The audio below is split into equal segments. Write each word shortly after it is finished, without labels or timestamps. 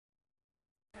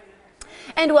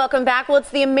And welcome back. Well, it's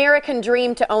the American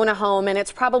dream to own a home, and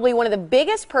it's probably one of the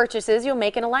biggest purchases you'll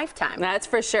make in a lifetime. That's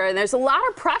for sure. And there's a lot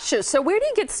of pressure. So where do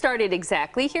you get started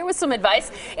exactly? Here with some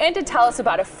advice and to tell us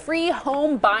about a free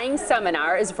home buying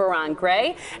seminar is Veron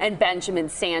Gray and Benjamin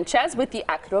Sanchez with the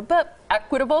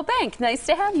Equitable Bank. Nice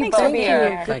to have you both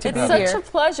here. It's such a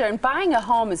pleasure. And buying a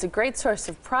home is a great source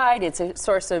of pride. It's a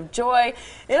source of joy.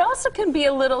 It also can be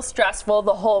a little stressful,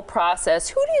 the whole process.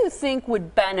 Who do you think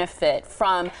would benefit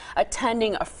from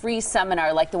attending a free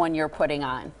seminar like the one you're putting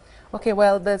on? Okay,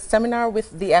 well, the seminar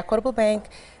with the Equitable Bank,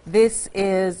 this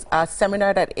is a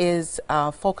seminar that is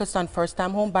focused on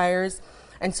first-time home buyers.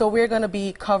 And so we're going to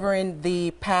be covering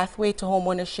the pathway to home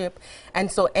ownership.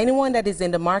 And so anyone that is in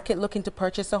the market looking to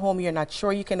purchase a home, you're not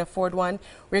sure you can afford one,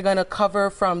 we're going to cover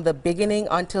from the beginning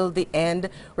until the end.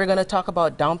 We're going to talk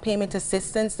about down payment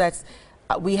assistance that's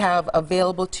we have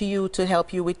available to you to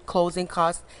help you with closing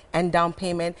costs and down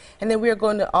payment. And then we're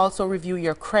going to also review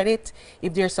your credit.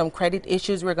 If there's some credit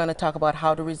issues, we're going to talk about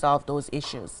how to resolve those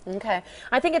issues. Okay.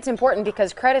 I think it's important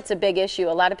because credit's a big issue.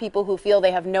 A lot of people who feel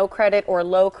they have no credit or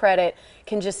low credit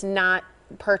can just not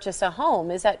purchase a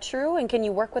home. Is that true? And can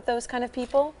you work with those kind of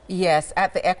people? Yes.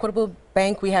 At the Equitable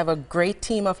Bank, we have a great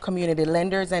team of community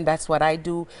lenders, and that's what I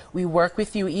do. We work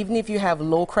with you. Even if you have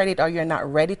low credit or you're not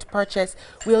ready to purchase,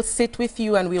 we'll sit with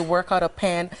you and we'll work out a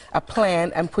plan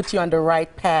and put you on the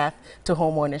right path to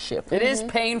home ownership. It is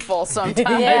painful sometimes.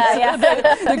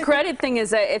 The credit thing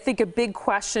is, I think, a big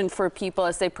question for people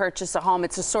as they purchase a home.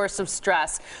 It's a source of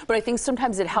stress, but I think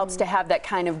sometimes it helps to have that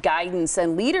kind of guidance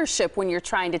and leadership when you're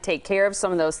trying to take care of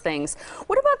some of those things.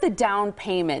 What about the down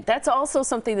payment? That's also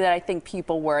something that I think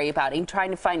people worry about, and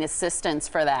trying to find assistance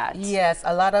for that. Yes,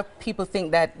 a lot of people think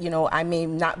that, you know, I may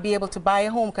not be able to buy a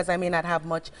home because I may not have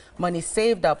much money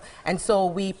saved up. And so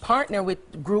we partner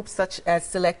with groups such as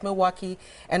Street Milwaukee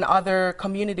and other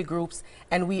community groups,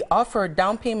 and we offer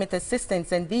down payment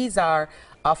assistance, and these are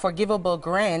forgivable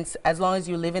grants. As long as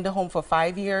you live in the home for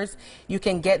 5 years, you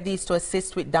can get these to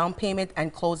assist with down payment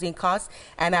and closing costs,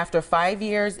 and after 5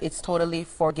 years it's totally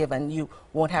forgiven. You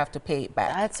won't have to pay it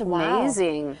back. That's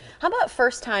amazing. How about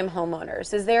first-time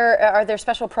homeowners? Are there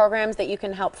special programs that you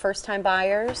can help first-time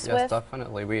buyers with? Yes,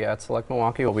 definitely. We at Select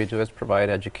Milwaukee, what we do is provide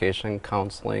education,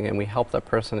 counseling, and we help that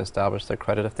person establish their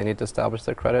credit if they need to establish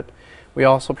their credit. We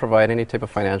also provide any type of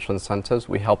financial incentives.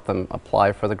 We help them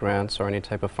apply for the grants or any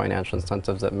type of financial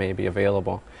incentives that may be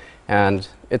available. And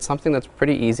it's something that's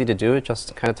pretty easy to do. It's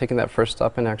just kind of taking that first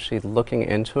step and actually looking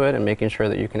into it and making sure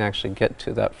that you can actually get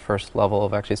to that first level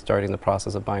of actually starting the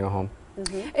process of buying a home.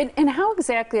 And how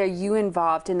exactly are you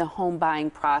involved in the home buying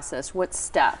process? What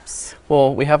steps?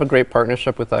 Well, we have a great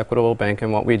partnership with the Equitable Bank,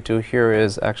 and what we do here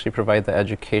is actually provide the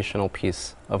educational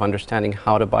piece of understanding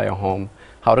how to buy a home,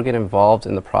 how to get involved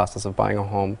in the process of buying a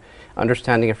home,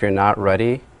 understanding if you're not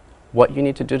ready, what you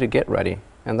need to do to get ready.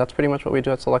 And that's pretty much what we do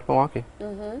at Select Milwaukee.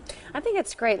 I think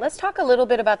it's great. Let's talk a little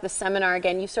bit about the seminar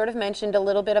again. You sort of mentioned a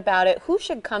little bit about it. Who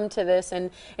should come to this,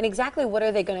 and exactly what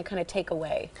are they going to kind of take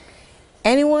away?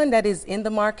 Anyone that is in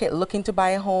the market looking to buy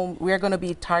a home, we're going to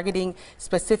be targeting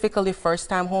specifically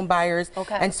first-time home buyers.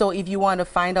 Okay. And so if you want to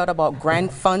find out about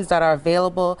grant funds that are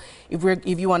available,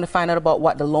 if you want to find out about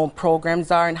what the loan programs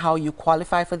are and how you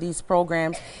qualify for these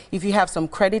programs, if you have some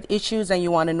credit issues and you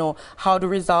want to know how to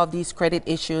resolve these credit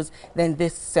issues, then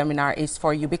this seminar is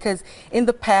for you. Because in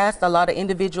the past, a lot of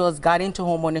individuals got into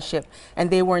home ownership and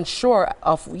they weren't sure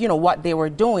of, you know, what they were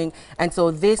doing. And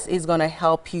so this is going to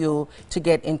help you to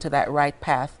get into that right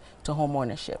path to home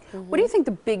ownership. What do you think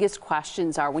the biggest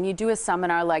questions are when you do a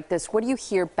seminar like this? What do you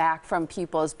hear back from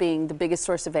people as being the biggest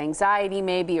source of anxiety,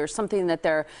 maybe, or something that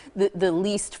they're the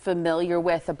least familiar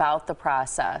with about the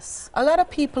process? A lot of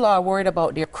people are worried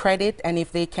about their credit and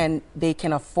if they can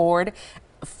afford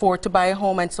to buy a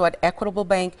home. And so at Equitable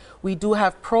Bank, we do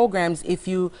have programs. If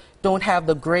you don't have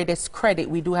the greatest credit,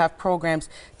 we do have programs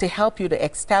to help you to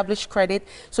establish credit.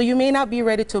 So you may not be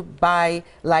ready to buy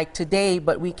like today,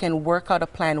 but we can work out a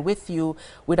plan with you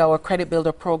with our credit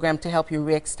builder program to help you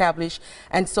reestablish.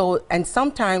 And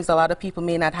sometimes a lot of people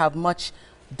may not have much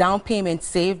down payment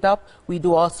saved up. We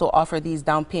do also offer these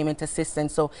down payment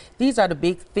assistance. So these are the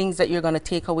big things that you're going to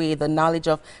take away: the knowledge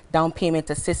of down payment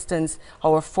assistance,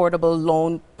 our affordable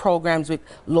loan programs with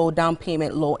low down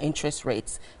payment, low interest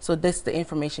rates. So this is the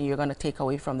information you're going to take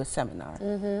away from the seminar.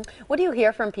 What do you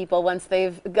hear from people once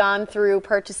they've gone through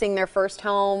purchasing their first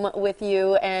home with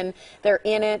you and they're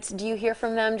in it? Do you hear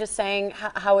from them just saying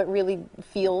how it really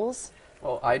feels?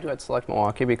 Well, I do at Select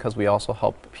Milwaukee because we also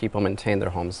help people maintain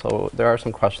their homes. So there are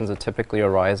some questions that typically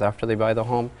arise after they buy the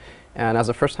home. And as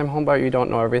a first-time homebuyer, you don't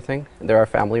know everything. There are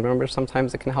family members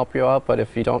sometimes that can help you out, but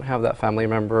if you don't have that family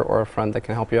member or a friend that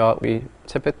can help you out, we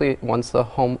typically, once the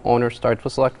homeowner starts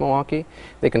with Select Milwaukee,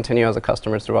 they continue as a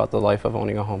customer throughout the life of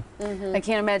owning a home. I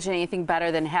can't imagine anything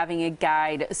better than having a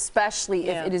guide, especially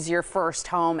if it is your first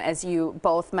home, as you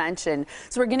both mentioned.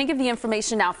 So we're going to give the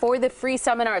information now for the free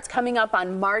seminar. It's coming up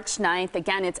on March 9th.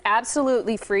 Again, it's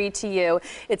absolutely free to you.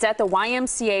 It's at the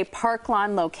YMCA Park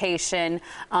Lawn Location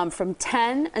from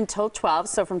 10 until 12,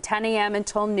 so from 10 a.m.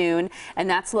 until noon, and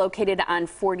that's located on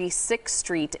 46th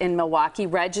Street in Milwaukee.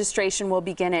 Registration will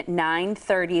begin at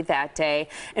 9:30 that day.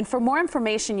 And for more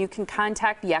information, you can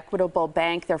contact the Equitable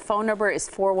Bank. Their phone number is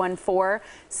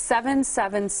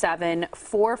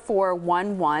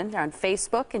 414-777-4411. They're on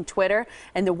Facebook and Twitter,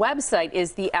 and the website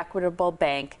is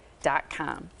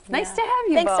theequitablebank.com. Nice to have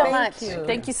you Thanks both. so much. Thank you.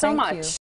 Thank you so much.